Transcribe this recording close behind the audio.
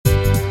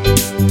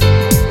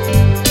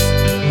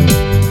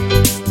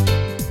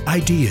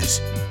Ideas,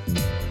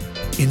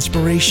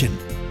 inspiration,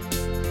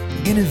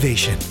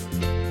 innovation.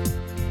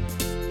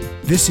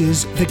 This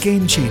is The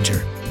Game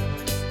Changer.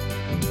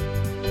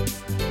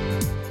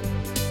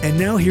 And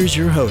now here's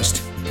your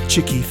host,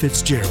 Chicky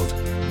Fitzgerald.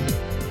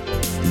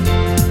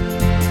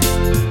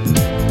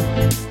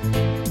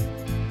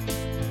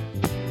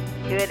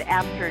 Good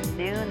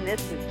afternoon.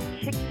 This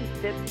is Chicky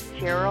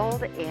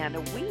Fitzgerald, and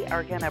we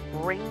are going to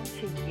bring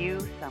to you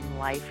some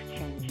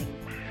life-changing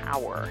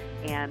power.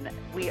 And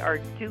we are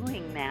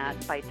doing that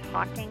by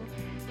talking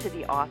to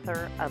the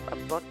author of a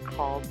book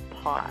called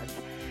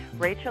Pause.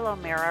 Rachael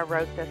O'Meara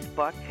wrote this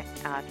book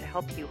to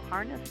help you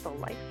harness the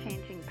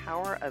life-changing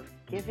power of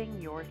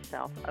giving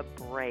yourself a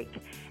break.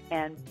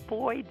 And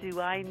boy, do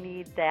I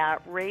need that.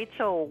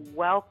 Rachael,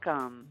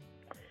 welcome.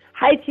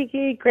 Hi,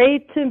 Chicky.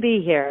 Great to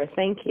be here.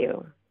 Thank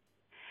you.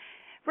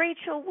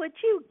 Rachael, would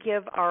you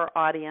give our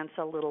audience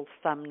a little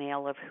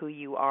thumbnail of who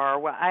you are?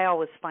 Well, I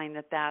always find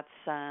that that's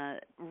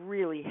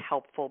really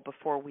helpful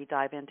before we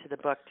dive into the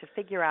book to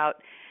figure out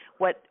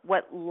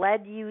what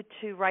led you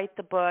to write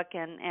the book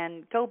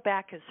and go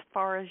back as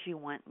far as you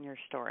want in your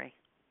story.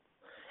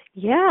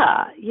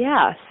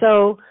 Yeah.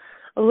 So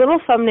a little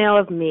thumbnail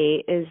of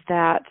me is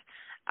that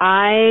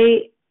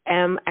I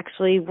am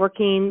actually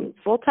working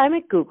full-time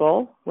at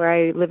Google, where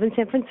I live in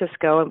San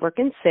Francisco and work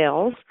in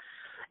sales.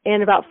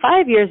 And about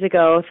 5 years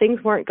ago,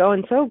 things weren't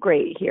going so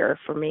great here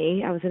for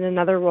me. I was in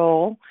another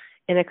role,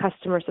 in a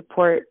customer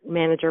support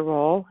manager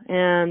role,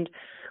 and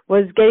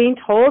was getting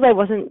told I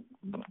wasn't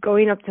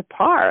going up to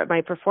par.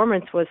 My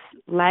performance was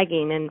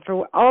lagging, and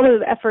for all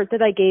the effort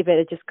that I gave it,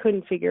 I just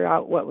couldn't figure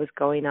out what was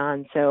going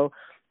on. So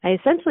I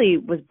essentially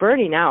was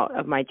burning out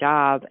of my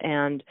job,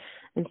 and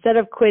instead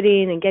of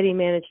quitting and getting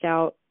managed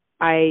out,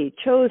 I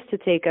chose to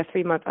take a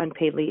 3-month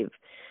unpaid leave.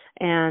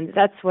 And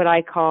that's what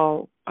I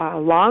call a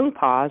long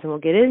pause, and we'll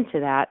get into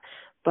that.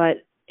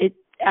 But it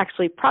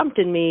actually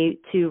prompted me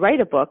to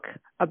write a book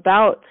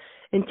about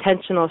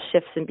intentional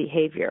shifts in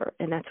behavior,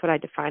 and that's what I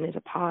define as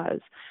a pause.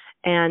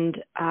 And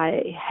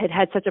I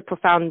had such a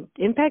profound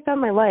impact on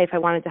my life, I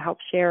wanted to help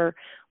share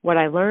what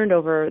I learned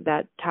over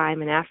that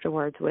time and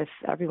afterwards with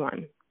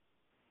everyone.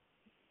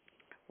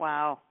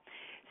 Wow.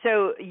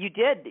 So you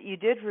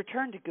did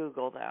return to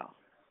Google, though.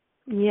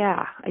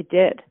 Yeah, I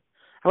did.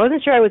 I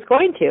wasn't sure I was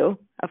going to,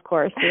 of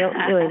course. You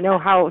don't really know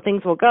how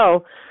things will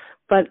go.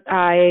 But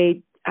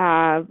I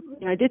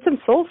did some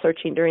soul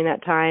searching during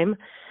that time.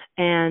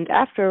 And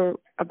after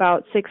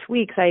about 6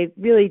 weeks, I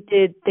really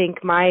did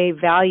think my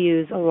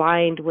values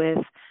aligned with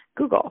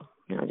Google.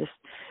 Just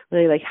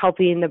really like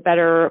helping the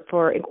better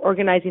for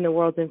organizing the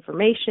world's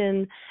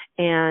information.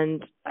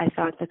 And I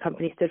thought the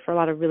company stood for a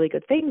lot of really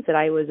good things that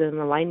I was in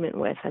alignment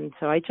with. And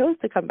so I chose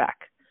to come back.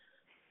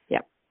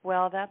 Yep.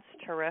 Well, that's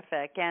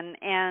terrific.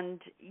 And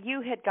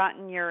you had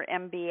gotten your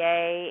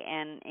MBA,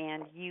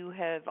 and you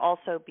have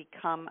also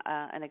become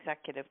an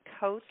executive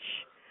coach.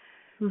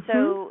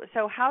 Mm-hmm.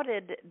 So how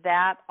did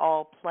that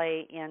all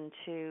play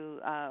into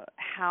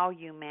how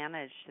you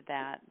managed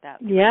that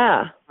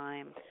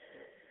time?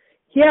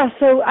 Yeah,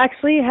 so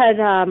actually I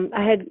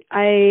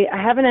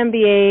have an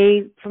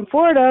MBA from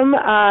Fordham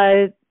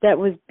that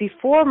was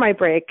before my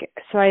break,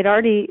 so I'd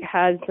already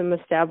had some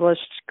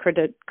established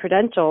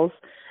credentials.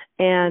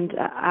 And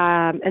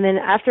then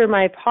after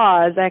my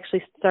pause, I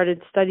actually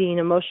started studying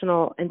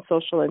emotional and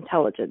social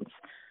intelligence.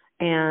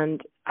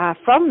 And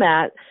from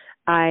that,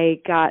 I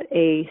got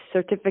a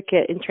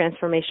certificate in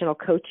transformational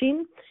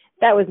coaching.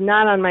 That was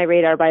not on my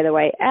radar, by the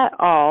way, at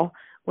all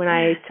when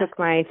I took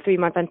my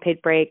 3-month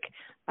unpaid break.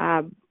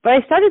 But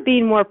I started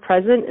being more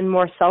present and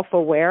more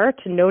self-aware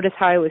to notice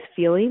how I was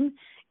feeling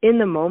in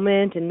the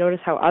moment and notice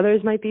how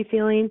others might be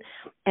feeling.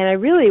 And I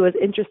really was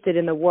interested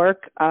in the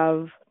work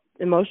of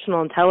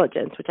emotional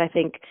intelligence, which I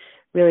think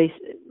really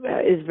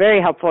is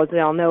very helpful, as we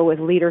all know, with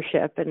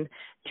leadership and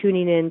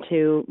tuning in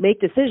to make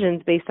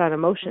decisions based on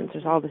emotions.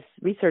 There's all this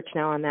research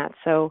now on that.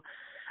 So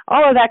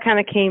all of that kind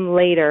of came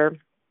later.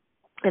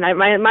 And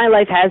my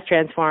life has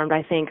transformed,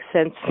 I think,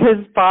 since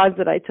this pause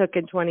that I took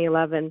in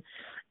 2011.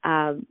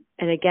 And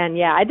again,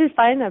 I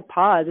define a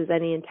pause as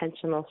any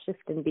intentional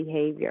shift in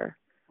behavior.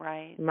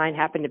 Right. Mine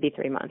happened to be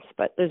 3 months,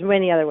 but there's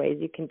many other ways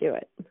you can do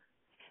it.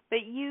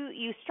 But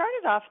you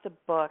started off the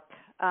book,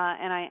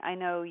 and I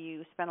know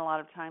you spent a lot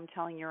of time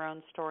telling your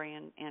own story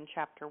in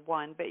chapter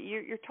 1, but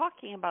you're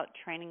talking about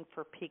training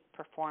for peak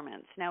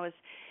performance. Now, is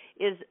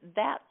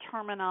that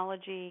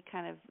terminology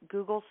kind of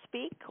Google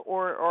speak,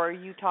 or are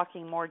you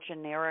talking more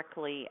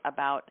generically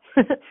about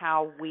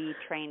how we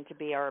train to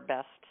be our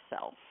best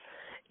self?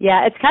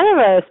 Yeah, it's kind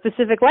of a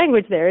specific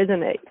language there,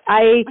 isn't it?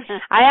 I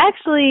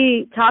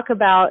actually talk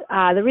about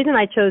the reason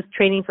I chose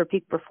training for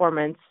peak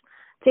performance.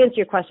 To answer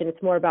your question,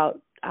 it's more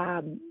about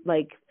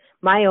like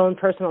my own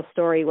personal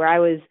story where I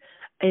was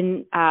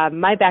in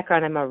my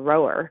background. I'm a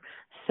rower,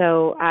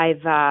 so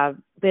I've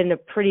been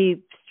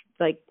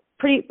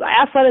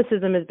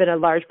athleticism has been a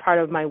large part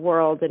of my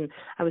world, and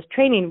I was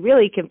training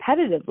really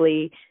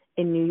competitively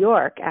in New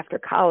York after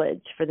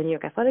college for the New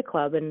York Athletic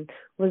Club, and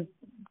was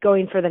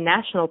going for the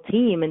national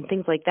team and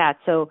things like that.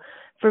 So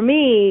for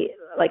me,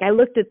 like, I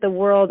looked at the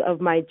world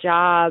of my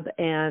job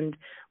and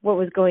what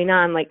was going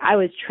on. Like, I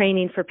was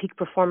training for peak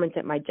performance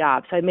at my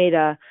job. So I made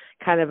a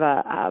kind of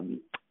a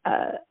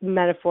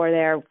metaphor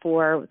there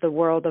for the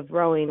world of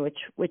rowing,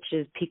 which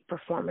is peak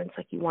performance.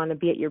 Like, you want to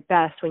be at your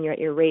best when you're at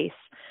your race.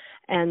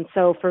 And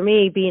so for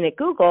me, being at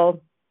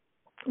Google,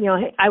 you know,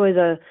 I was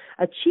a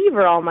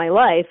achiever all my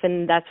life,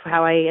 and that's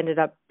how I ended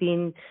up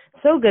being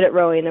so good at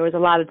rowing. There was a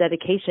lot of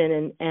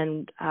dedication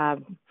and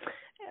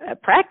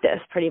practice,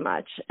 pretty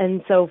much.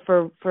 And so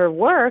for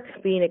work,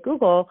 being at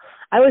Google,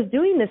 I was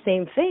doing the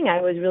same thing.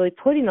 I was really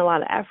putting a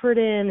lot of effort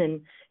in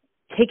and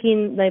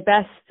taking my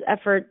best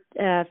effort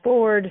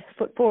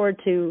foot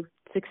forward to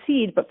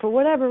succeed. But for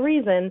whatever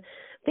reason,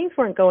 things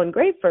weren't going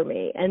great for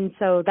me. And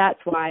so that's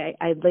why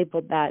I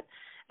labeled that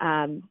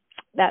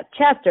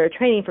chapter,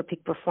 Training for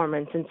Peak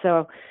Performance. And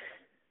so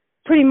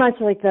pretty much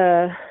like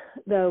the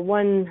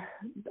one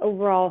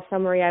overall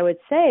summary I would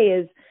say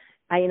is,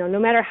 no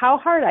matter how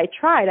hard I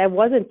tried, I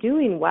wasn't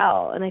doing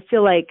well. And I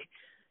feel like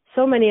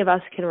so many of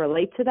us can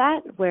relate to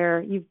that,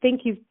 where you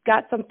think you've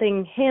got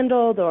something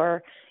handled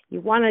or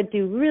you want to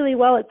do really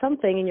well at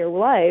something in your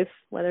life,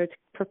 whether it's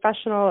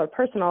professional or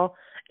personal,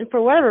 and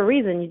for whatever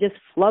reason, you just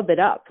flub it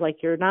up, like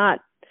you're not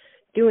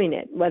doing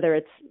it, whether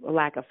it's a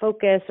lack of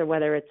focus or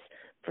whether it's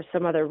for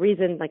some other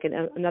reason, like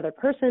another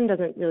person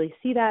doesn't really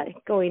see that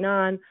going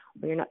on,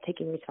 or you're not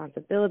taking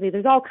responsibility.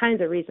 There's all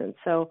kinds of reasons.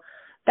 So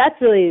that's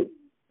really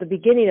the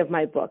beginning of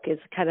my book, is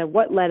kind of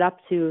what led up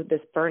to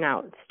this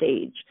burnout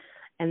stage.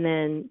 And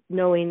then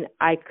knowing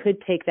I could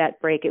take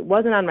that break. It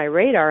wasn't on my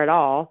radar at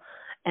all.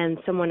 And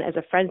someone as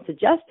a friend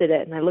suggested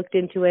it, and I looked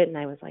into it, and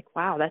I was like,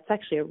 wow, that's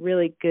actually a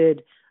really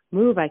good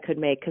move I could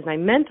make, because my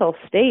mental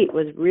state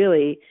was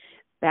really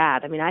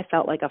bad. I mean, I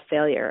felt like a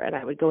failure, and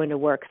I would go into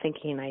work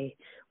thinking I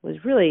was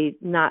really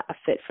not a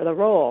fit for the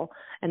role.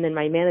 And then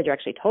my manager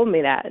actually told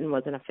me that and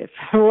wasn't a fit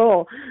for the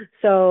role.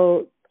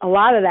 So a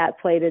lot of that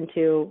played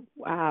into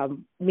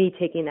me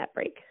taking that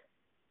break.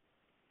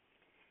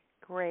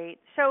 Great.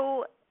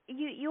 So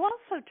you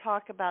also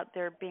talk about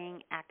there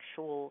being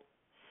actual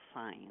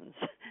signs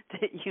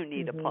that you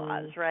need a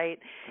pause, right?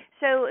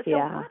 So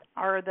what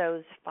are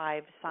those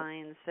 5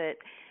 signs that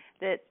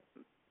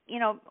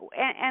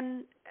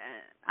and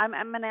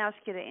I'm going to ask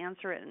you to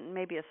answer it in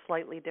maybe a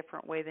slightly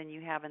different way than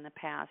you have in the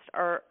past.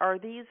 Are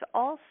these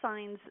all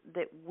signs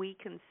that we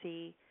can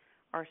see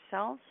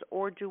ourselves,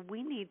 or do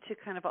we need to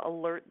kind of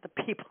alert the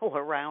people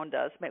around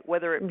us,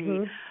 whether it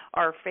be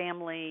our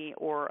family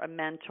or a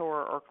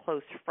mentor or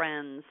close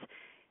friends,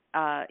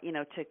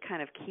 to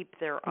kind of keep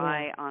their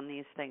eye on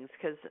these things?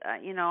 Because,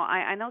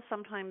 I know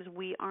sometimes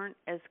we aren't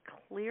as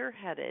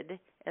clear-headed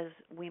as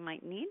we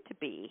might need to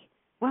be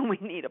when we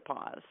need a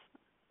pause.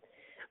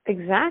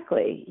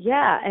 Exactly.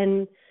 Yeah.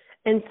 And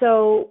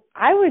so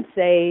I would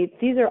say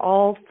these are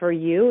all for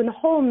you. And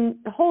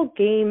the whole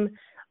game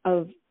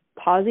of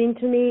pausing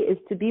to me is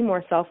to be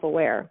more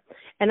self-aware.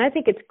 And I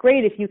think it's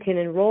great if you can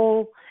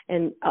enroll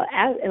and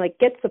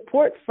get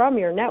support from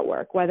your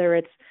network, whether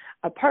it's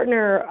a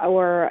partner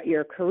or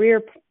your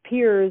career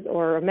peers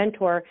or a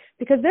mentor,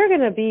 because they're going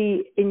to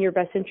be in your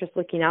best interest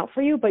looking out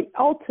for you. But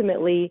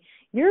ultimately,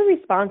 you're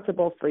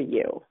responsible for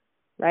you,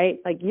 right?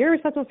 Like, you're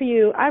responsible for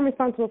you. I'm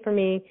responsible for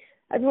me.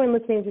 Everyone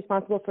listening is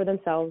responsible for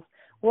themselves.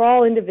 We're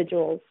all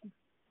individuals.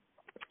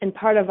 And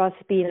part of us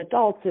being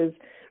adults is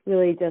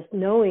really just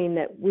knowing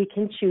that we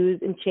can choose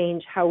and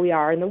change how we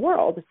are in the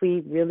world if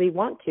we really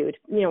want to.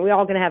 We're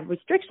all going to have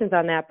restrictions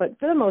on that, but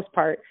for the most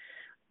part,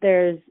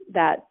 there's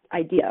that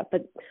idea.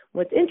 But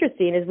what's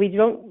interesting is we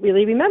don't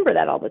really remember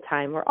that all the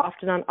time. We're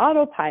often on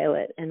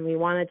autopilot, and we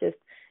want to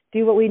just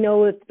do what we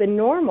know has been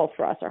normal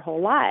for us our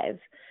whole lives.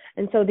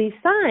 And so these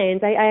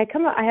signs, I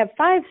have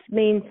 5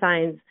 main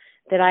signs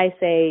that I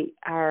say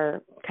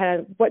are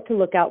kind of what to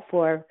look out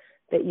for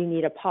that you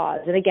need a pause.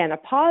 And again, a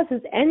pause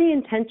is any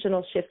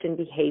intentional shift in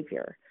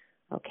behavior,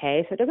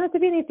 okay? So it doesn't have to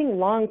be anything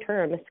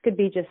long-term. This could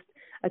be just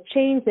a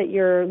change that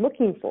you're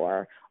looking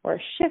for, or a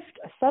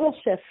subtle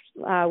shift,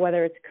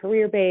 whether it's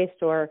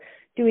career-based or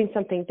doing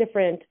something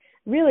different.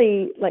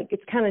 Really,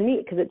 it's kind of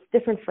neat because it's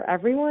different for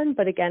everyone,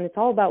 but again, it's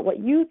all about what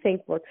you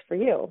think works for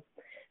you.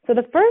 So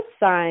the first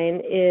sign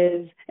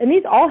is, and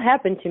these all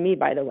happen to me,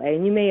 by the way,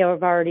 and you may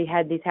have already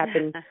had these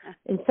happen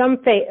in some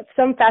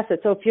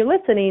facets. So if you're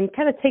listening,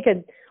 kind of take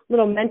a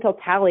little mental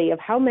tally of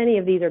how many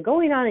of these are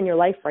going on in your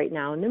life right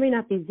now. And there may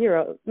not be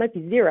zero, it might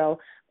be 0,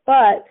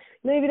 but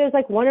maybe there's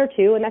 1 or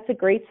 2, and that's a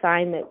great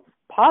sign that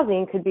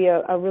pausing could be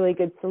a really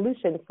good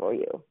solution for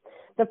you.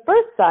 The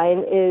first sign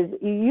is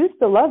you used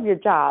to love your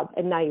job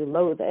and now you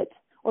loathe it,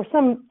 or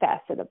some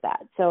facet of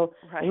that. So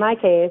in my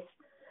case,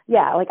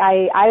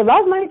 I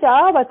love my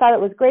job. I thought it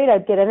was great.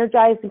 I'd get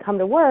energized and come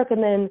to work.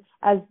 And then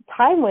as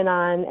time went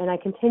on and I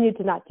continued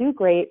to not do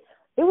great,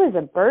 it was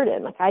a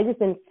burden. I just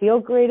didn't feel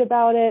great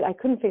about it. I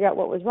couldn't figure out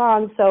what was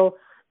wrong. So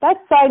that's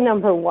sign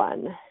number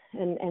 1,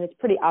 and it's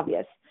pretty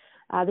obvious.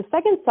 The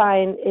second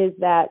sign is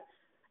that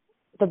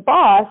the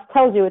boss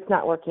tells you it's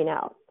not working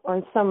out, or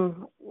in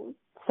some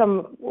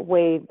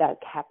way that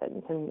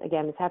happens. And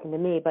again, it's happened to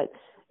me, but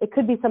it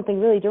could be something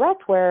really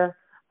direct where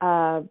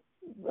a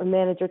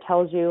manager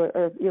tells you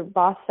or your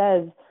boss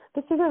says,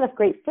 this isn't a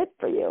great fit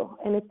for you.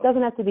 And it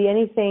doesn't have to be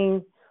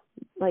anything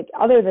like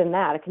other than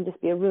that. It can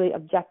just be a really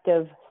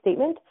objective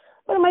statement.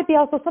 But it might be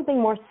also something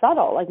more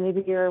subtle, like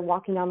maybe you're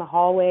walking down the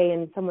hallway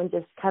and someone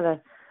just kind of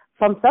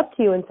thumps up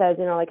to you and says,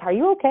 like, are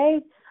you okay?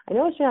 I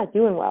notice you're not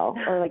doing well.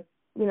 Or like,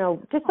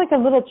 just like a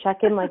little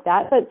check-in like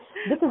that. But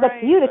this is up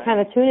to you to kind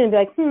of tune in and be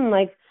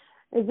like,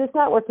 is this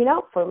not working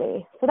out for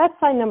me? So that's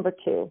sign number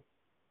 2.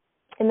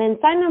 And then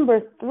sign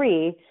number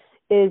 3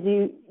 is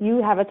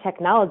you have a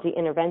technology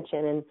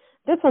intervention. And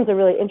this one's a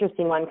really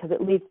interesting one because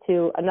it leads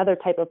to another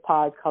type of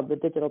pause called the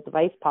digital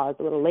device pause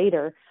a little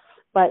later.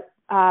 But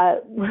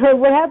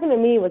what happened to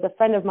me was a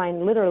friend of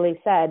mine literally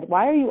said,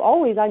 why are you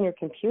always on your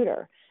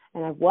computer?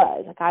 And I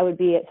was. Like, I would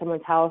be at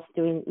someone's house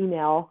doing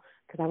email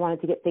because I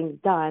wanted to get things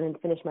done and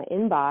finish my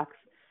inbox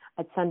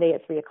at Sunday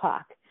at 3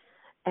 o'clock.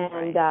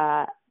 And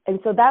and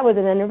so that was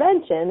an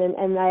intervention.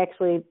 And I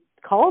actually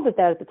called it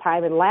that at the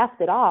time and laughed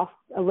it off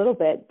a little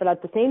bit. But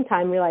at the same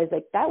time realized,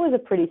 like, that was a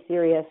pretty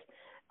serious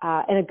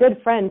and a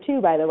good friend,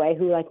 too, by the way,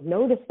 who, like,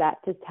 noticed that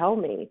to tell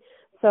me.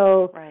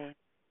 So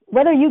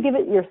whether you give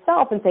it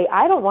yourself and say,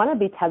 I don't want to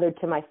be tethered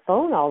to my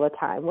phone all the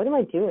time. What am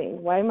I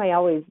doing? Why am I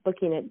always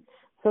looking at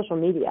social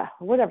media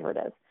or whatever it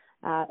is?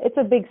 It's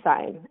a big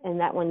sign, and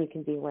that one you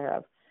can be aware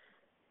of.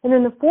 And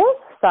then the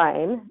 4th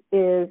sign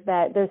is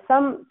that there's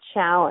some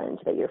challenge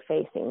that you're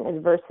facing,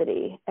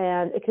 adversity,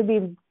 and it could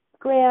be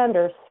grand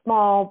or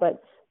small,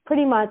 but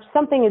pretty much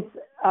something is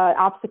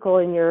obstacle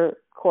in your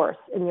course,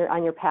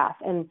 on your path,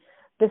 and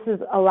this is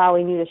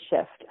allowing you to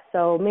shift.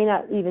 So may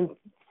not even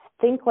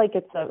think like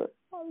it's a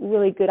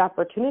really good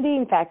opportunity.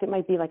 In fact, it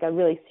might be like a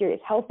really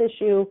serious health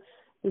issue.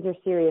 These are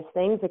serious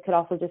things. It could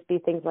also just be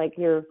things like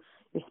your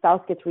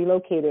spouse gets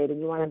relocated and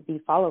you want to be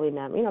following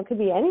them. It could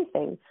be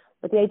anything.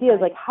 But the idea is,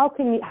 like, how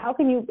can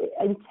you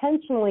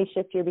intentionally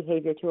shift your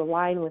behavior to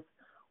align with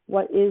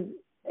what is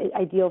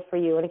ideal for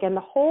you? And again,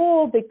 the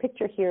whole big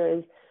picture here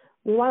is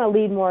we want to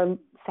lead more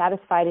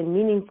satisfied and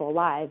meaningful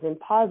lives, and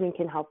pausing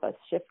can help us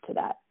shift to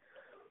that.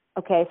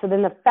 Okay, so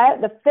then the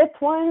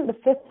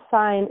 5th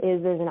sign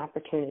is there's an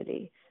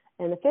opportunity.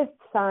 And the 5th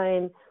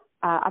sign,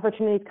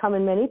 opportunities come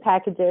in many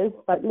packages,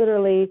 but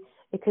literally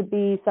it could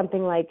be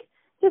something like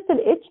just an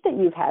itch that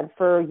you've had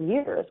for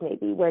years,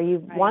 maybe, where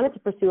you've wanted to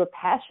pursue a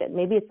passion.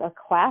 Maybe it's a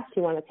class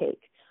you want to take,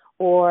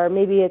 or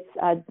maybe it's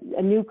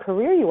a new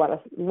career you want to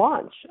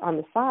launch on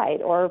the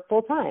side or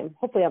full-time,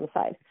 hopefully on the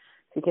side,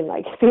 so you can,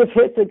 like, see if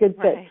it's a good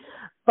fit.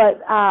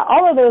 But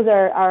all of those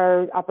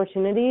are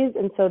opportunities,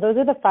 and so those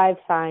are the 5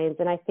 signs,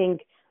 and I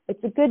think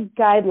it's a good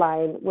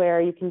guideline where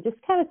you can just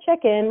kind of check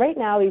in right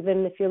now,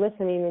 even if you're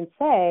listening, and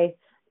say,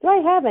 do I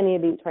have any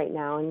of these right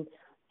now? And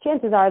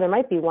chances are there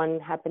might be one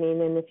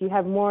happening, and if you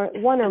have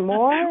one or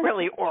more,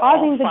 really, or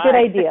pausing's a good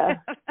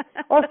idea.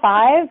 Or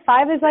 5.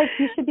 5 is like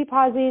you should be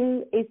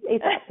pausing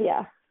ASAP,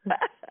 yeah.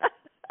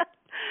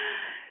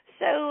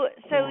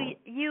 So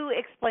you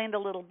explained a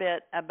little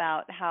bit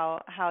about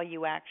how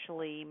you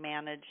actually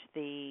manage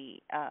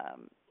the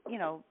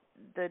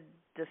the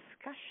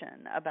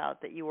discussion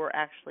about that you were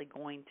actually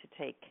going to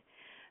take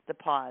the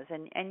pause,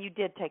 and you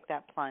did take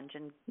that plunge,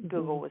 and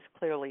Google was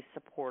clearly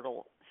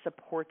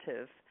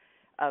supportive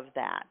of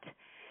that.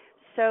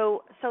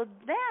 So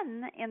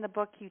then in the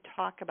book you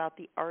talk about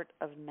the art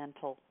of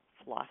mental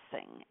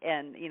flossing,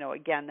 and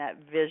again, that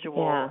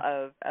visual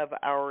of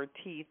our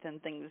teeth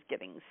and things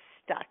getting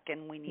stuck,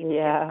 and we need to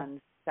get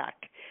unstuck.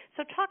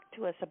 So talk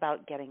to us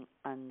about getting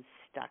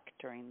unstuck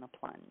during the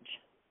plunge.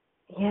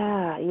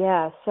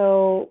 Yeah.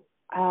 So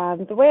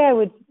the way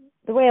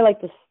I like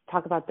to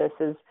talk about this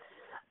is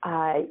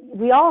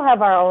we all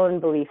have our own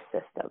belief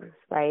systems,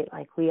 right?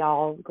 Like, we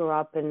all grow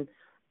up and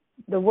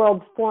the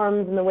world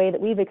forms in the way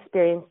that we've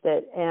experienced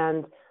it,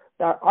 and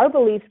our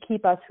beliefs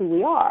keep us who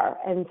we are,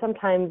 and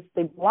sometimes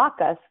they block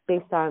us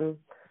based on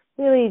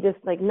really just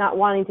like not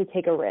wanting to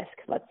take a risk.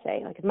 Let's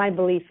say, like, if my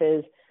belief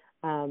is,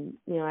 I'll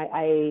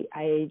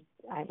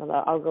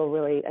go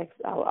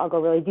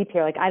really deep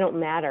here. Like, I don't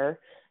matter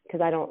because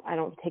I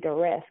don't take a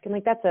risk, and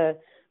like that's a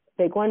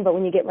big one. But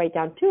when you get right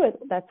down to it,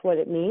 that's what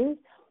it means.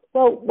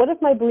 Well, what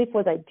if my belief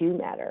was I do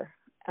matter?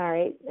 All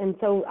right, and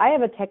so I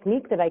have a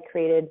technique that I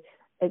created.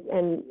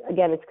 And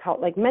again, it's called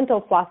like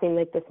mental flossing,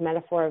 like this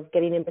metaphor of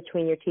getting in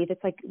between your teeth.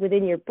 It's like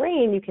within your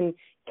brain, you can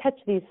catch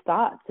these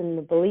thoughts and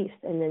the beliefs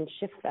and then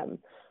shift them.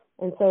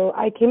 And so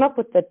I came up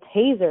with the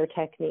taser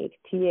technique,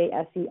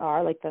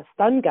 TASER, like the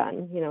stun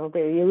gun,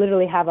 where you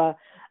literally have a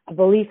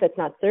belief that's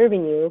not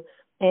serving you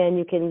and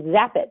you can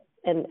zap it.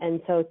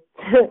 And so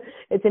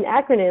it's an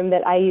acronym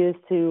that I use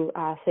to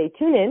say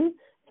tune in.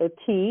 So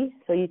T,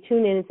 so you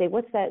tune in and say,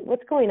 what's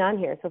going on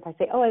here? So if I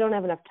say, I don't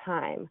have enough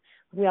time,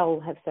 we all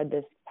have said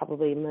this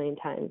probably a million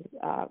times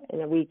in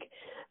a week.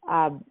 So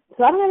I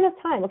don't have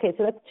enough time. Okay,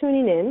 so that's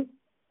tuning in.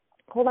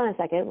 Hold on a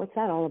second. What's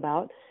that all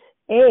about?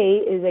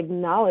 A is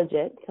acknowledge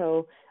it.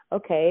 So,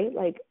 okay,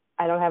 like,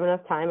 I don't have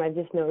enough time. I've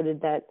just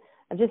noticed that.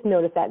 There's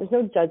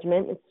no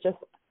judgment. It's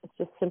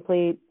just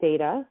simply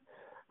data.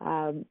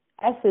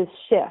 S is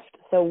shift.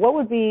 So what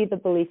would be the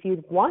belief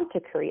you'd want to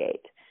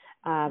create?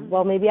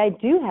 Well, maybe I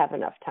do have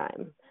enough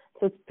time.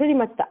 So it's pretty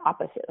much the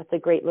opposite. That's a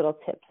great little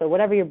tip. So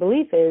whatever your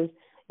belief is,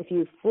 if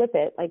you flip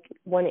it like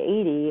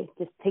 180,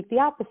 just take the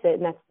opposite,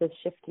 and that's the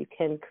shift you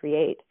can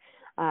create.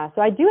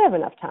 So I do have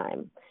enough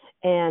time.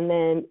 And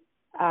then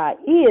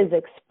E is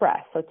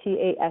express, so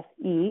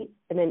TASE,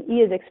 and then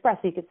E is express.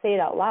 So you could say it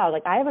out loud,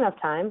 like I have enough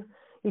time.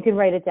 You can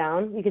write it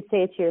down. You could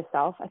say it to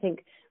yourself. I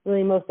think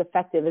really most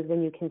effective is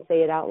when you can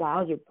say it out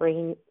loud. Your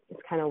brain is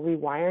kind of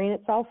rewiring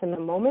itself in the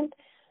moment.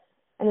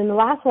 And then the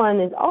last one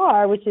is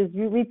R, which is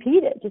you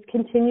repeat it. Just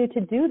continue to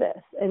do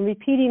this. And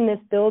repeating this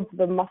builds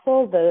the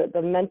muscle,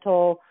 the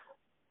mental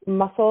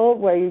muscle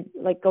where you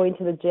like going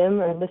to the gym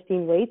or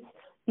lifting weights.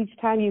 Each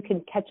time you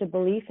can catch a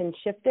belief and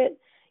shift it,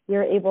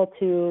 you're able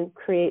to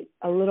create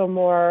a little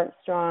more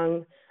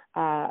strong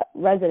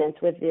resonance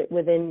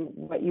within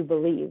what you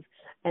believe.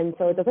 And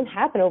so it doesn't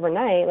happen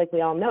overnight, like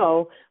we all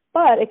know,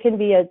 but it can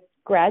be a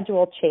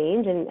gradual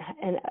change. And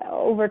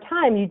over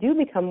time, you do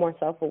become more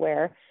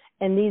self-aware.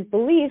 And these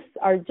beliefs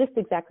are just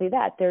exactly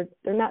that. They're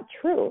not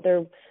true.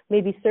 They're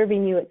maybe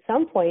serving you at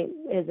some point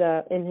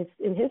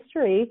in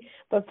history,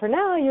 but for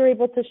now you're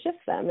able to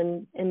shift them.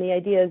 And the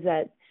idea is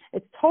that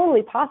it's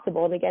totally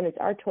possible. And again, it's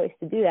our choice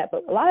to do that.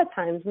 But a lot of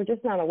times we're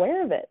just not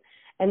aware of it.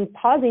 And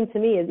pausing to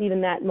me is even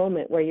that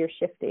moment where you're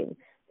shifting.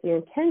 So you're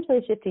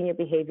intentionally shifting your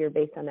behavior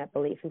based on that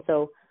belief. And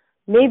so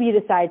maybe you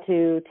decide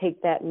to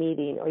take that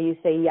meeting, or you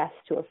say yes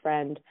to a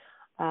friend.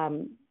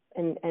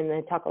 And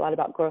I talk a lot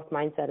about growth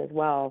mindset as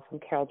well from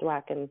Carol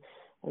Dweck, and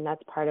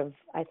that's part of,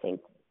 I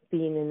think,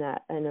 being in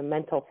a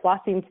mental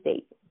flossing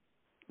state.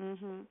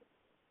 Mhm.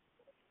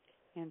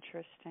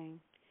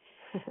 Interesting.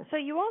 So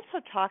you also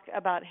talk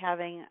about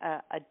having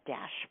a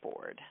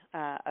dashboard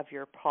of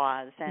your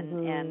pause,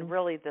 and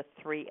really the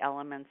three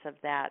elements of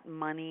that: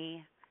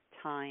 money,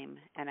 time,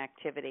 and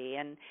activity.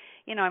 And,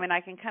 I mean, I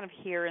can kind of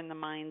hear in the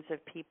minds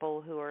of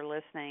people who are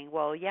listening,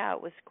 well, yeah,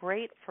 it was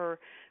great for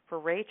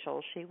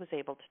Rachael. She was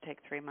able to take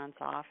 3 months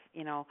off.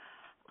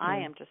 I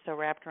am just so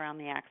wrapped around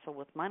the axle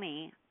with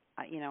money,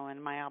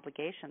 and my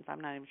obligations.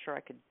 I'm not even sure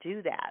I could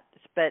do that.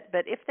 But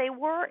if they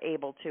were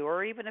able to,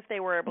 or even if they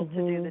were able to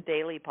do the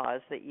daily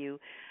pause that you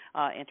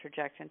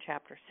interject in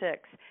Chapter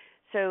 6,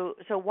 So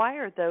why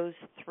are those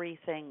three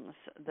things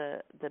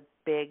the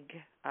big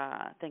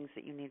things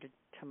that you needed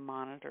to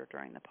monitor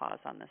during the pause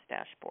on this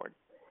dashboard?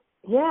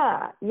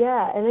 Yeah.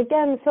 And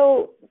again,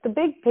 so the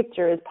big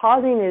picture is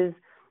pausing is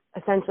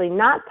essentially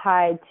not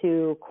tied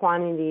to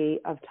quantity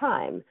of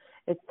time.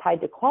 It's tied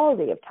to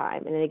quality of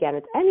time. And again,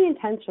 it's any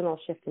intentional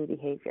shift in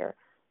behavior.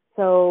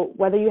 So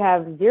whether you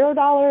have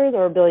 $0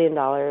 or $1 billion,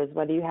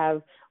 whether you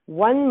have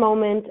one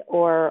moment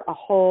or a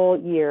whole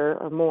year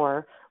or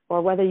more,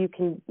 or whether you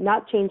can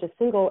not change a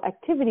single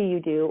activity you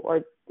do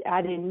or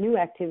add in new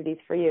activities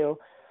for you,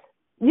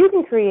 you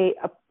can create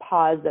a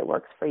pause that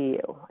works for you.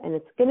 And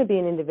it's going to be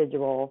an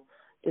individual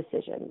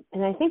decision.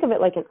 And I think of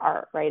it like an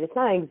art, right? It's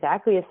not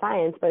exactly a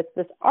science, but it's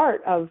this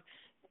art of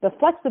the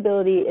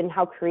flexibility in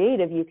how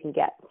creative you can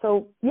get.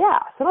 So yeah,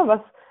 some of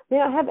us may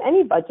not have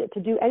any budget to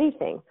do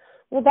anything.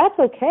 Well, that's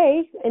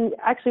okay. And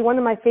actually one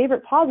of my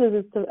favorite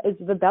pauses is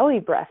the belly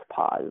breath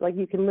pause. Like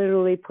you can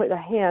literally put a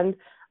hand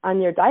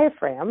on your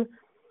diaphragm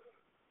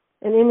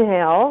and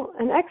inhale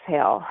and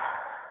exhale.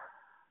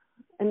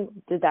 And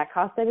did that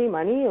cost any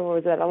money, or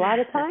was that a lot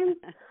of time?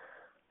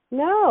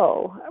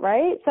 No,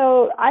 right?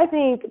 So I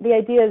think the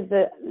idea is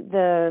that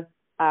the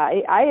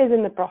eye is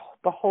in the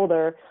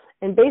beholder,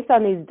 and based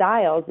on these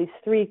dials, these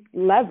three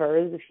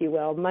levers, if you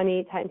will,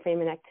 money, time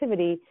frame, and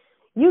activity,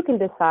 you can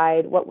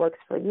decide what works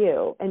for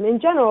you. And in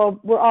general,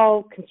 we're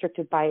all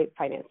constricted by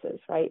finances,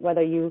 right?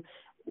 Whether you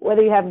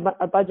have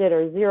a budget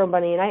or zero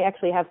money, and I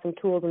actually have some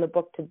tools in the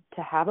book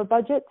to have a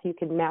budget, so you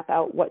can map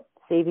out what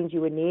savings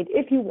you would need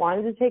if you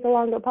wanted to take a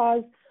longer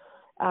pause.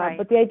 Right.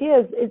 But the idea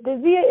is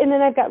and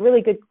then I've got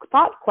really good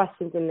thought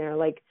questions in there,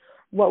 like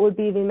what would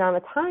be the amount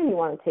of time you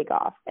want to take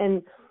off?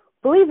 And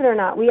believe it or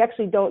not, we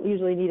actually don't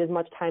usually need as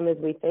much time as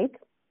we think.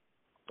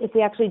 If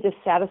we actually just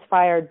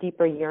satisfy our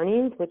deeper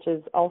yearnings, which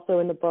is also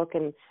in the book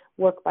and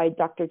work by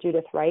Dr.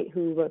 Judith Wright,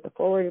 who wrote the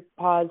forward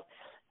pause,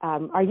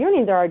 our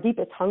yearnings are our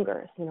deepest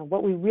hungers,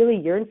 what we really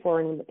yearn for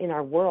in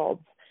our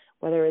worlds,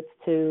 whether it's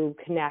to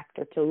connect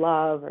or to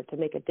love or to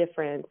make a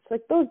difference,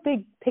 like those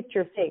big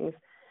picture things.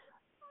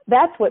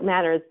 That's what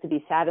matters to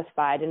be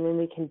satisfied. And when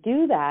we can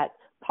do that,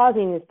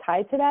 pausing is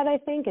tied to that, I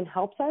think, and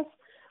helps us.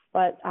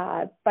 But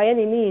by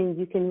any means,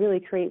 you can really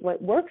create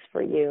what works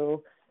for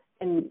you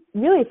and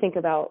really think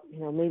about,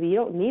 maybe you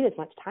don't need as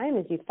much time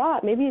as you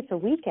thought. Maybe it's a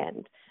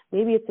weekend.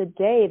 Maybe it's a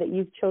day that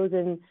you've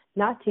chosen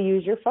not to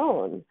use your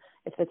phone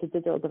if it's a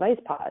digital device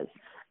pause.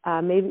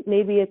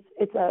 Maybe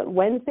it's a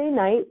Wednesday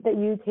night that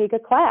you take a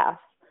class.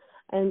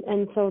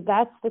 And so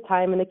that's the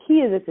time. And the key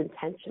is it's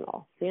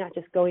intentional. So you're not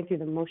just going through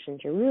the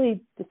motions. You're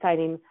really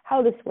deciding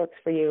how this works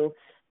for you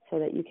so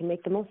that you can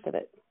make the most of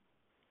it.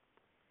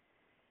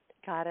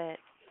 Got it.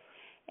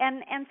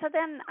 And so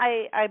then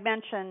I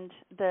mentioned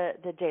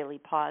the daily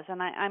pause,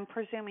 and I'm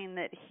presuming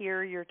that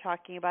here you're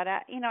talking about,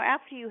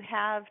 after you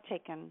have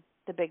taken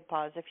the big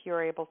pause, if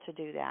you're able to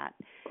do that,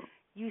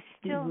 you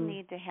still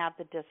need to have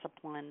the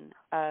discipline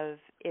of,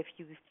 if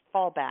you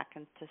fall back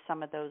into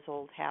some of those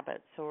old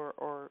habits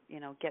or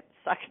get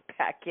sucked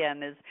back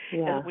in, as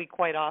we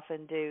quite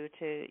often do,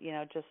 to,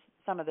 just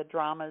some of the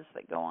dramas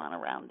that go on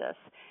around us.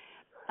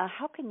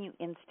 How can you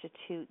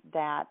institute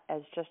that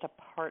as just a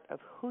part of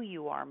who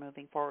you are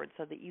moving forward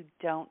so that you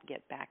don't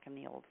get back in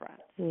the old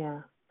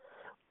ruts?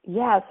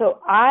 Yeah, so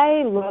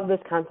I love this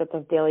concept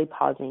of daily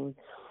pausing.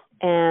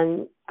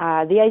 And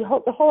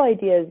the whole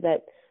idea is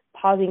that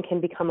pausing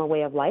can become a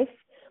way of life.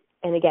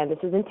 And again, this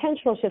is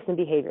intentional shifts in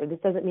behavior. This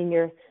doesn't mean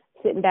you're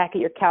sitting back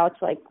at your couch,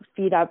 like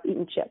feet up,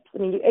 eating chips. I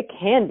mean, it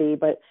can be,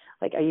 but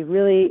like, are you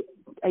really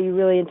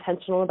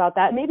intentional about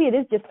that? Maybe it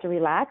is just to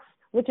relax,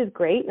 which is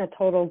great and a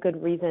total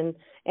good reason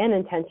and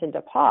intention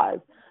to pause.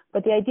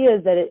 But the idea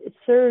is that it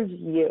serves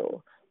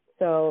you.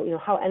 So,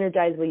 how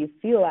energized will you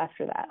feel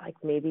after that? Like,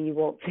 maybe you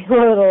won't feel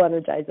a little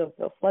energized, you'll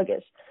feel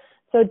sluggish.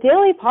 So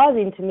daily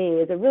pausing to me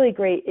is a really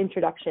great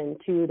introduction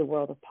to the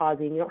world of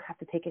pausing. You don't have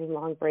to take any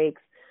long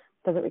breaks.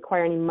 It doesn't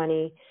require any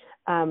money.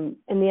 And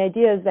the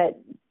idea is that,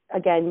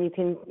 again, you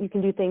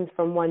can do things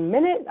from 1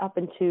 minute up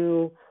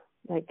into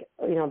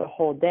the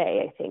whole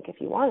day, I think, if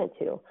you wanted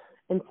to.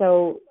 And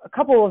so a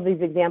couple of these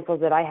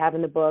examples that I have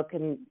in the book,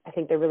 and I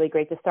think they're really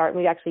great to start,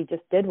 and we actually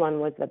just did one,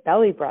 was the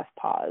belly breath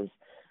pause.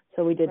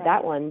 So we did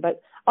that one.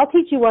 But I'll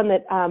teach you one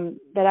that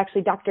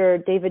actually Dr.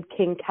 David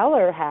King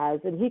Keller has,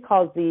 and he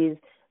calls these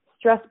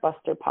stress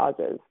buster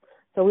pauses.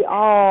 So we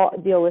all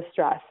deal with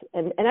stress.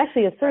 And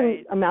actually a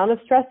certain amount of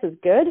stress is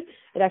good.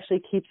 It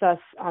actually keeps us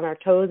on our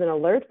toes and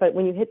alert. But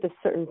when you hit this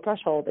certain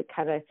threshold, it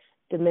kind of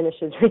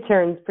diminishes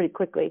returns pretty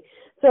quickly.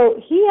 So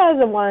he has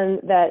a one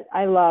that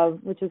I love,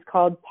 which is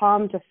called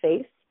palm to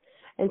face.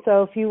 And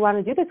so if you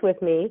want to do this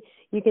with me,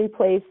 you can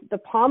place the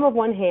palm of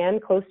one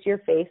hand close to your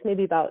face,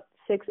 maybe about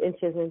 6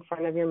 inches in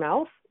front of your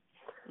mouth.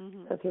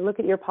 So if you look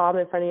at your palm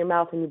in front of your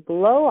mouth and you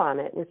blow on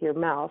it with your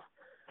mouth,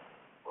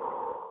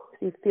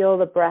 you feel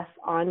the breath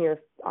on your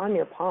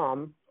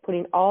palm,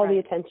 putting all the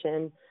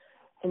attention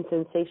and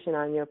sensation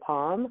on your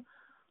palm.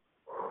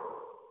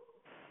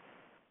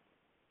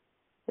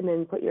 And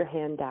then put your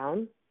hand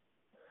down.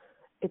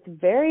 It's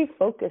very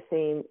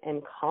focusing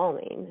and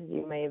calming, as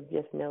you may have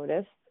just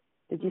noticed.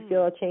 Did you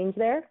feel a change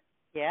there?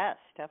 Yes,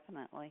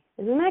 definitely.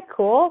 Isn't that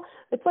cool?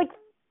 It's like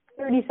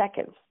 30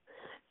 seconds.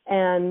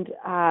 And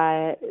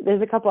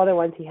there's a couple other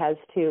ones he has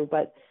too,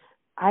 but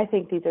I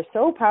think these are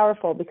so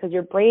powerful because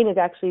your brain is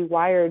actually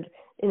wired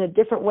in a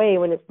different way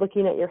when it's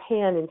looking at your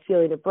hand and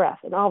feeling the breath.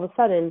 And all of a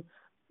sudden,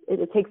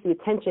 it takes the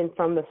attention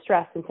from the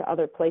stress into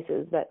other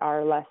places that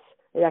are less,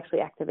 it actually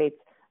activates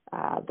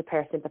the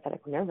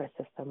parasympathetic nervous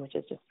system, which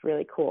is just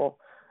really cool.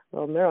 A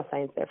little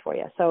neuroscience there for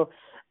you. So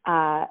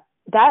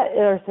those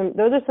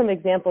are some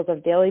examples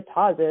of daily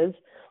pauses.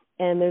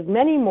 And there's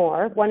many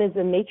more. One is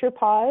a nature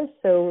pause,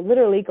 so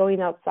literally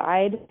going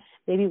outside,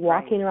 maybe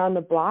walking around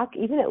the block,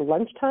 even at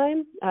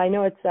lunchtime. I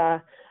know it's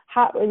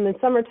hot in the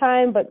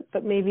summertime,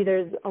 but maybe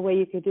there's a way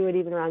you could do it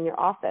even around your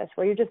office,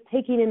 where you're just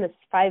taking in the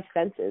 5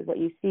 senses, what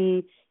you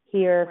see,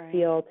 hear,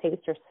 feel,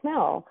 taste, or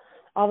smell.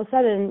 All of a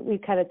sudden, we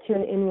kind of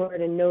tune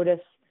inward and notice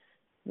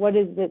what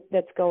is it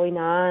that's going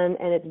on,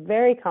 and it's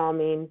very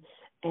calming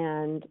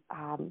and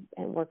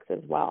works as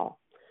well.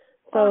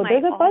 So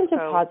there's a bunch of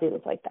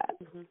pauses like that.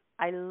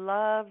 I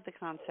love the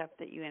concept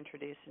that you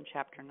introduced in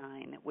Chapter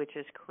 9, which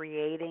is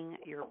creating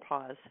your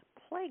pause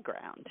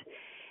playground.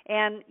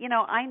 And,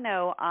 I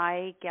know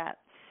I get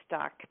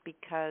stuck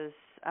because,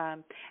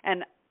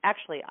 and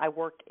actually I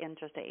worked in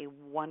just a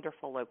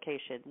wonderful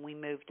location. We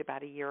moved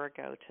about a year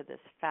ago to this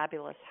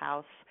fabulous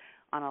house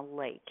on a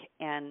lake.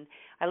 And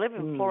I live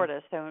in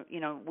Florida, so,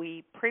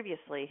 we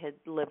previously had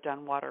lived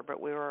on water,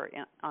 but we were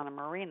on a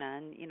marina,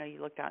 and,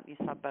 you looked out and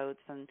you saw boats,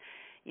 and,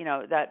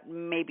 that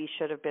maybe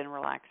should have been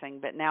relaxing.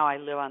 But now I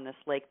live on this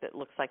lake that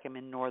looks like I'm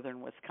in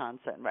northern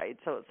Wisconsin, right?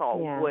 So it's all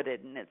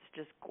wooded, and it's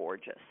just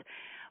gorgeous.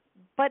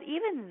 But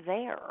even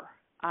there,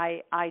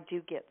 I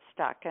do get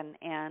stuck,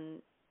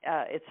 and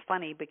it's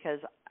funny because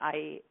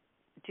I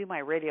do my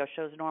radio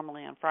shows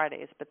normally on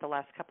Fridays, but the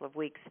last couple of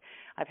weeks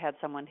I've had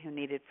someone who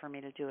needed for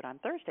me to do it on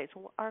Thursdays.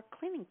 Well, our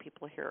cleaning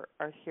people here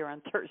are here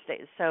on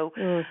Thursdays, so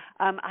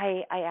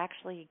I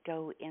actually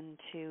go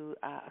into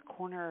a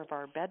corner of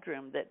our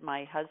bedroom that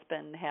my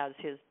husband has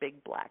his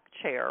big black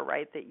chair,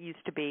 right, that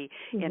used to be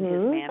in his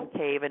man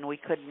cave, and we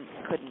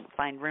couldn't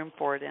find room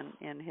for it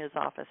in his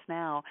office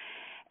now.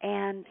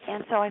 And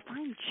so I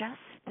find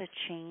just the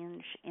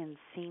change in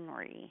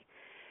scenery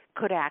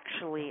could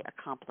actually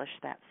accomplish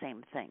that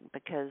same thing,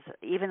 because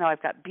even though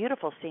I've got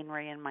beautiful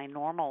scenery in my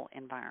normal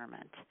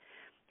environment,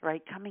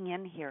 right, coming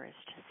in here is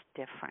just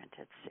different.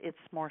 It's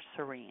more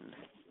serene.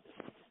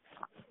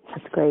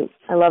 That's great.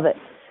 I love it.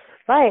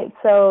 Right.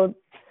 So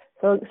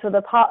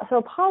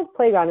pause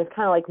playground is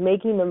kind of like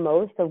making the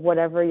most of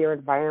whatever your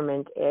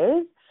environment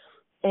is.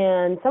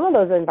 And some of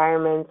those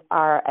environments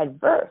are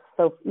adverse.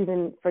 So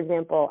even, for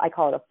example, I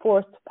call it a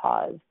forced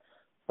pause.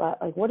 But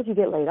like, what if you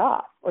get laid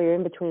off or you're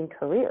in between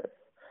careers?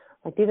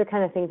 Like, these are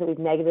kind of things that we've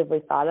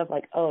negatively thought of,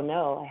 like, oh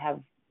no, I have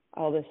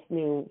all this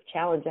new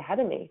challenge ahead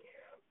of me.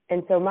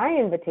 And so my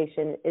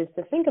invitation is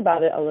to think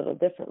about it a little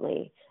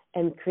differently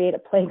and create a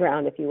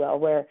playground, if you will,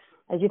 where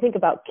as you think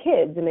about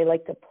kids and they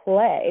like to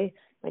play,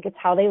 like it's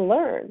how they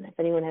learn. If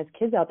anyone has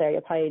kids out there,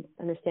 you'll probably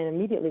understand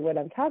immediately what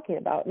I'm talking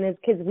about. And as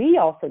kids, we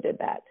also did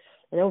that.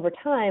 And over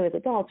time, as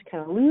adults, you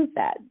kind of lose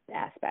that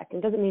aspect.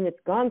 It doesn't mean it's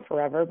gone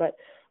forever, but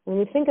when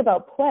we think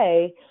about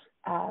play,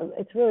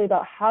 it's really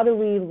about how do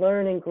we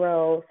learn and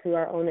grow through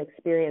our own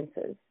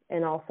experiences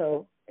and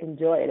also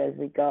enjoy it as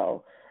we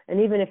go. And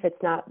even if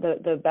it's not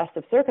the best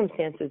of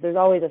circumstances, there's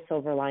always a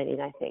silver lining,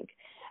 I think.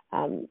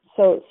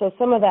 So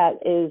some of that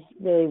is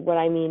really what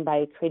I mean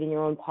by creating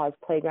your own pause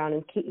playground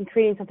and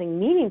creating something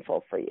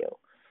meaningful for you.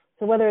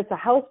 So whether it's a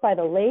house by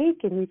the lake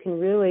and you can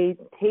really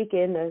take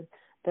in the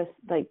just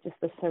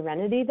the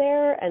serenity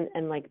there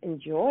and like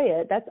enjoy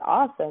it, that's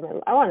awesome.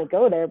 And I want to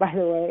go there, by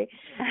the way.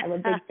 I'm a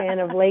big fan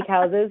of lake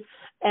houses.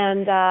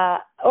 And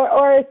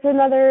or it's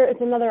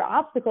another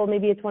obstacle.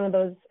 Maybe it's one of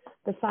those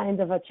the signs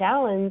of a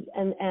challenge,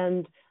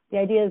 and the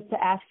idea is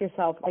to ask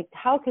yourself, like,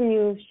 how can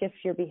you shift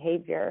your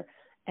behavior?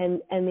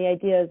 And the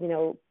idea is,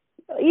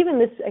 even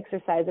this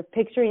exercise of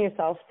picturing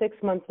yourself 6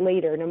 months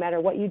later, no matter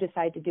what you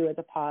decide to do as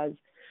a pause,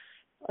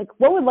 like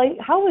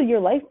how would your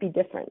life be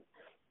different?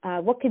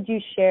 What could you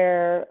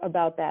share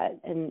about that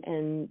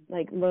and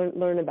like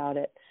learn about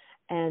it?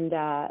 And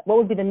what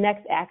would be the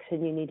next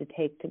action you need to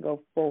take to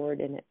go forward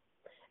in it?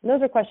 And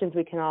those are questions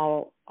we can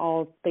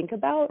all think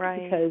about,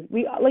 right? Because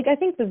I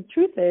think the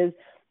truth is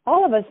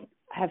all of us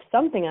have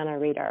something on our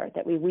radar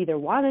that we either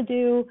want to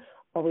do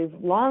or we've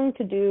longed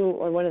to do,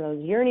 or one of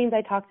those yearnings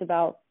I talked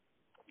about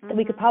that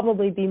we could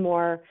probably be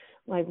more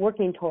like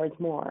working towards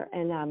more.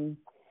 And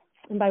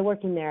by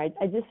working there,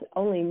 I just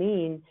only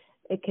mean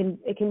it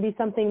can be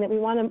something that we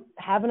want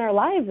to have in our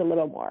lives a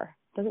little more.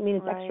 Doesn't mean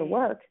it's extra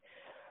work.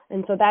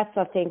 And so that's,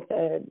 I think,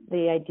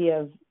 the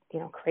idea of,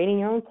 creating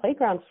your own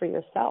playgrounds for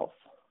yourself.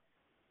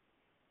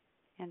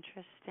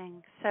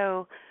 Interesting.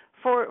 So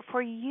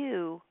for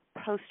you,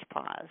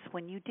 post-pause,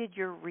 when you did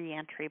your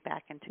reentry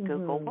back into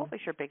Google, what was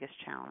your biggest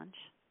challenge?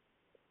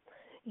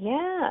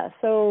 Yeah,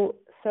 so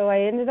I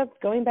ended up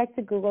going back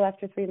to Google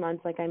after 3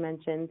 months, like I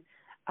mentioned.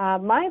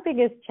 My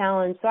biggest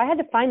challenge, so I had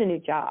to find a new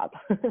job.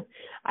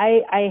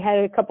 I had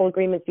a couple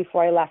agreements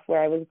before I left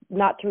where I was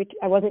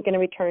I wasn't going to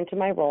return to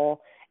my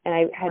role, and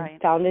I had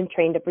found and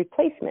trained a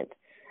replacement.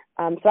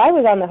 So I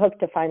was on the hook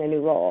to find a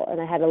new role, and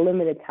I had a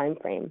limited time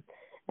frame.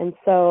 And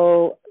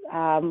so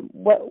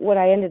what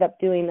I ended up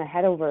doing, I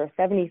had over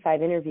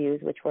 75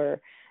 interviews, which were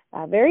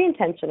very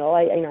intentional.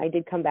 I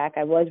did come back.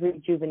 I was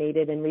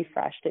rejuvenated and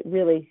refreshed. It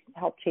really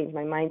helped change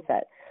my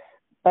mindset.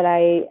 But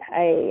I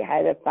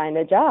had to find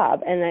a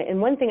job.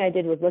 And one thing I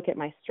did was look at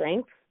my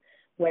strengths,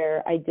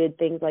 where I did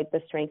things like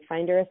the Strength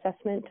Finder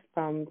assessment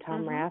from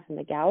Tom Rath and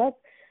the Gallup,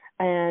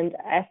 and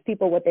asked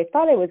people what they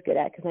thought I was good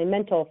at, because my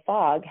mental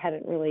fog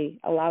hadn't really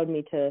allowed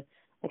me to,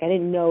 I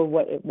didn't know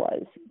what it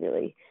was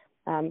really.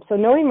 So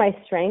knowing my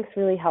strengths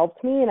really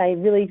helped me, and I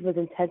really was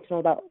intentional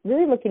about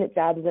really looking at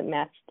jobs that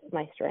matched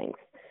my strengths.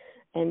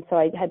 And so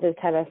I had to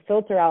kind of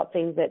filter out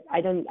things that I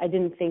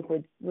didn't think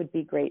would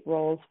be great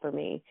roles for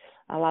me.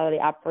 A lot of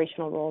the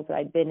operational roles that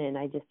I'd been in,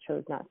 I just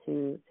chose not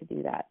to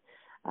do that.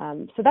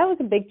 So that was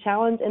a big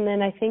challenge. And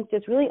then I think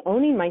just really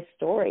owning my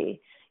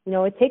story.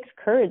 It takes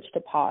courage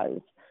to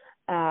pause,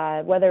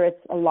 whether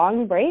it's a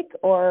long break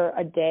or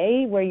a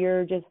day where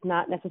you're just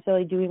not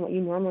necessarily doing what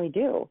you normally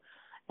do.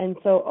 And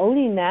so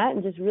owning that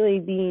and just really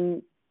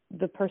being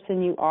the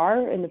person you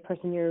are and the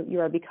person you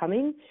are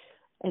becoming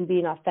and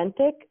being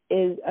authentic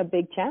is a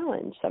big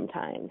challenge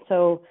sometimes.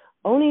 So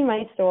owning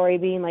my story,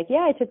 being like,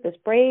 yeah, I took this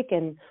break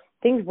and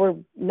things were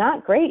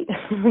not great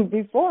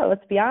before,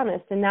 let's be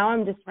honest. And now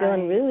I'm just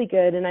feeling really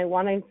good, and I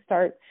want to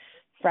start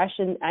fresh.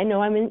 And I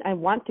know I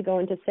want to go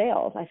into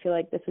sales. I feel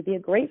like this would be a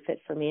great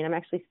fit for me, and I'm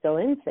actually still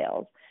in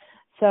sales.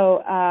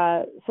 So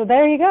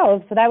there you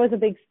go. So that was a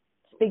big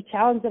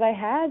challenge that I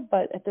had,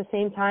 but at the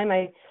same time,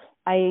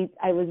 I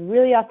was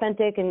really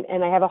authentic,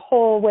 and I have a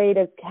whole way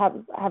to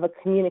have a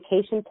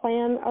communication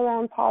plan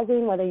around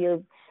pausing, whether you're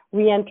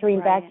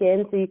re-entering back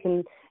in, so you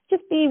can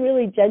just be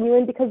really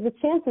genuine, because the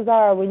chances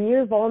are when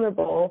you're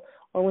vulnerable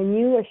or when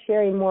you are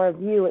sharing more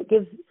of you, it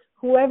gives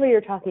whoever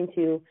you're talking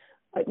to,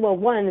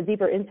 one, a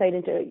deeper insight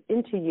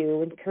into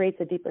you and creates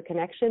a deeper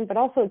connection, but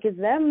also it gives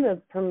them the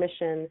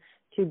permission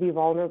to be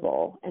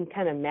vulnerable and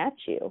kind of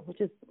match you, which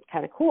is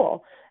kind of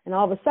cool. And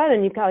all of a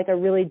sudden you've got like a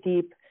really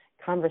deep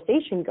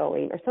conversation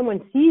going, or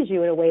someone sees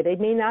you in a way they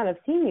may not have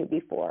seen you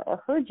before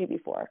or heard you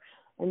before.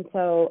 And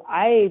so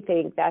I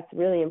think that's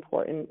really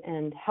important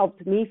and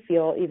helped me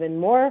feel even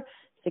more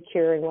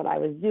secure in what I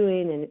was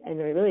doing and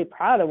really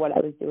proud of what I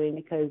was doing,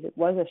 because it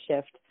was a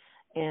shift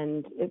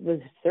and it was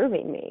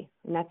serving me.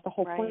 And that's the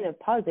whole point of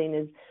pausing,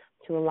 is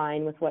to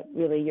align with what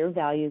really your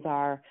values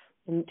are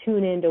and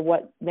tune into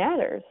what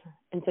matters,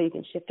 and so you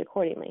can shift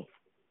accordingly.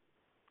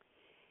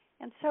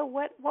 And so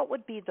what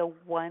would be the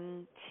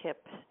one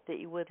tip that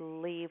you would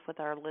leave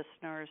with our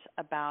listeners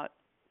about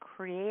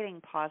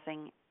creating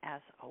pausing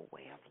as a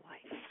way of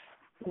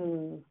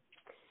life?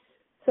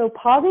 So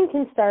pausing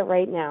can start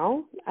right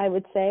now, I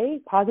would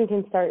say. Pausing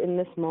can start in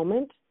this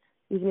moment,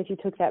 even if you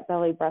took that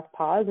belly breath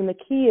pause. And the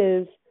key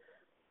is,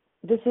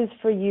 this is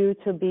for you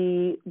to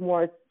be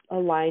more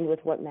aligned with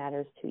what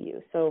matters to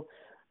you. So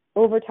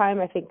over time,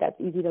 I think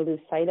that's easy to lose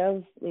sight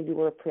of. Maybe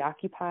we're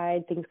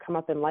preoccupied. Things come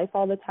up in life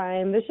all the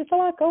time. There's just a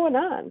lot going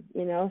on,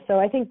 So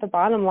I think the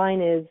bottom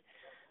line is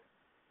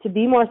to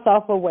be more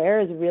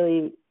self-aware is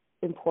really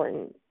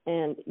important.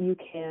 And you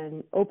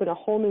can open a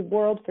whole new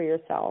world for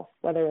yourself,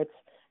 whether it's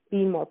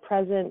being more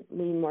present,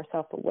 being more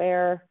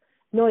self-aware,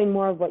 knowing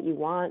more of what you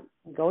want,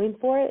 going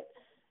for it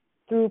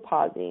through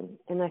pausing.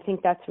 And I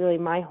think that's really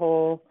my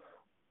whole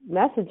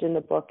message in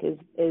the book is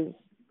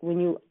when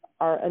you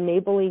are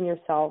enabling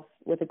yourself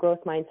with a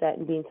growth mindset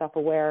and being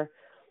self-aware,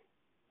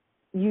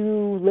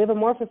 you live a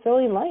more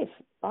fulfilling life,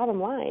 bottom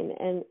line.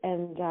 And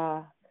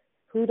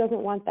who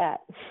doesn't want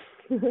that?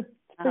 It's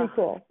pretty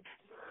cool.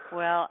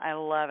 Well, I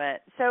love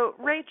it. So,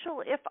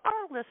 Rachael, if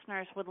our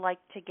listeners would like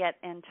to get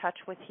in touch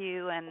with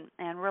you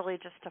and really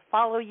just to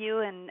follow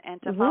you and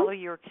to follow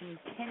your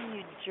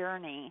continued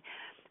journey,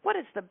 what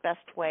is the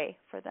best way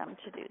for them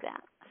to do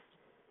that?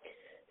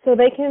 So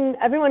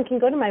everyone can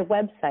go to my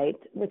website,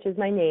 which is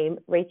my name,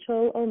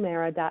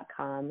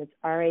 RachaelOmera.com. It's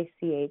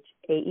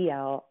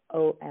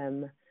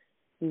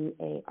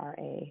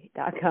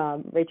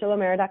RachaelOmera.com,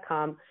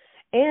 RachaelOmera.com.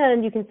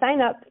 And you can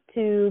sign up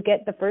to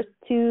get the first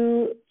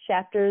 2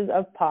 chapters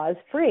of Pause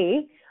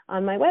free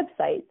on my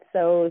website.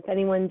 So if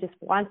anyone just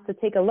wants to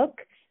take a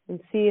look and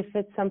see if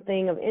it's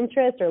something of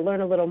interest or learn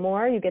a little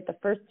more, you get the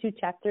first 2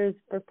 chapters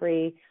for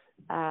free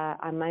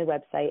on my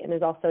website. And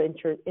there's also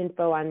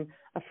info on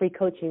a free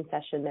coaching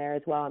session there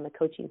as well on the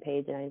coaching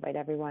page. And I invite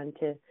everyone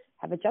to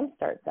have a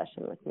jumpstart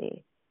session with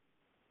me.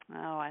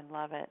 Oh, I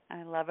love it.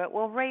 I love it.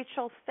 Well,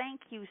 Rachael,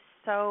 thank you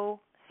so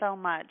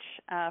much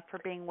for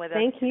being with us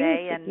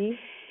today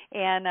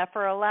and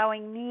for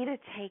allowing me to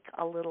take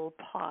a little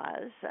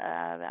pause.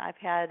 I've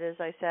had, as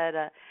I said,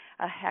 a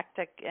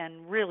hectic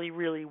and really,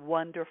 really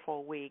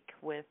wonderful week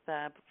with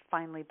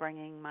finally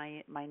bringing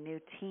my new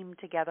team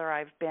together.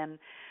 I've been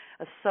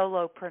a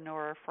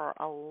solopreneur for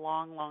a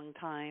long, long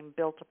time,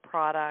 built a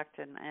product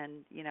and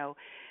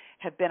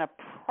have been a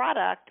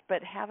product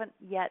but haven't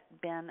yet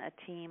been a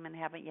team and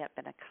haven't yet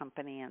been a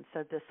company. And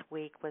so this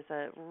week was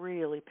a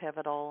really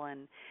pivotal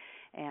and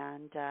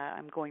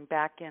I'm going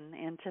back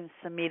into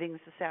some meetings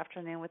this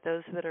afternoon with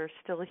those that are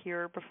still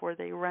here before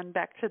they run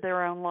back to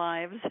their own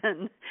lives.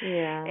 And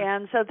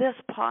so this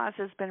pause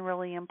has been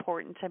really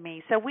important to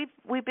me. So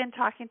we've been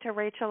talking to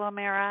Rachael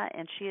Omera,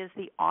 and she is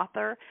the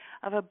author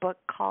of a book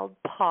called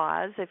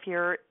Pause. If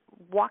you're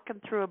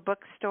walking through a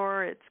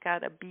bookstore, it's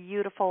got a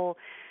beautiful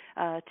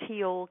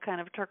teal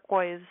kind of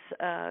turquoise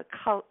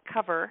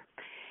cover.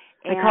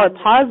 I call it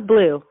Pause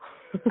Blue.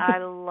 I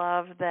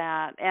love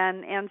that.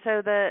 And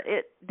so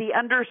the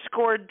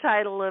underscored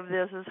title of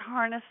this is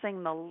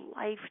Harnessing the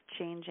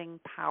Life-Changing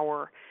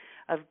Power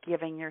of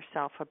Giving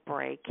Yourself a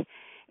Break.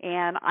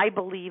 And I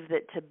believe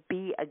that to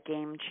be a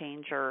game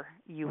changer,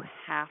 you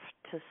have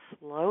to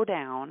slow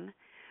down,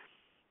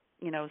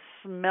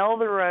 smell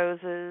the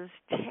roses,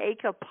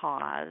 take a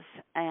pause,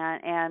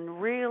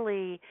 and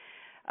really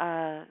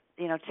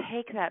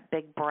take that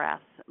big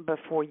breath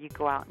before you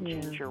go out and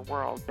change your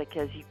world,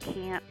 because you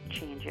can't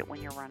change it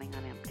when you're running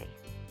on empty.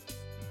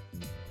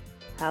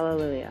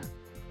 Hallelujah.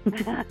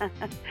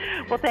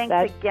 Well, thanks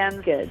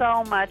again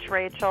so much,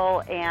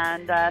 Rachael,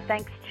 and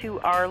thanks to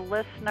our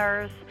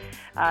listeners.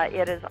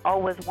 It is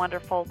always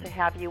wonderful to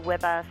have you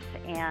with us,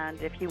 and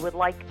if you would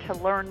like to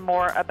learn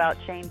more about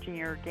changing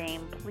your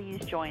game, please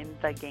join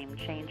the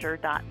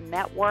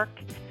GameChanger.network.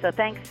 So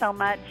thanks so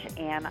much,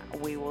 and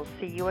we will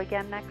see you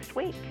again next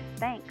week.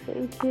 Thanks.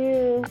 Thank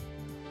you.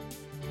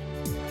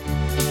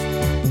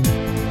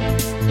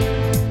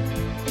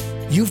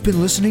 You've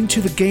been listening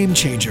to The Game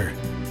Changer.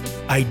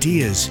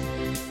 Ideas,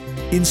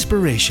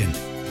 inspiration,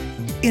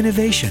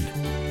 innovation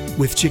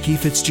with Chicky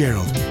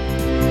Fitzgerald.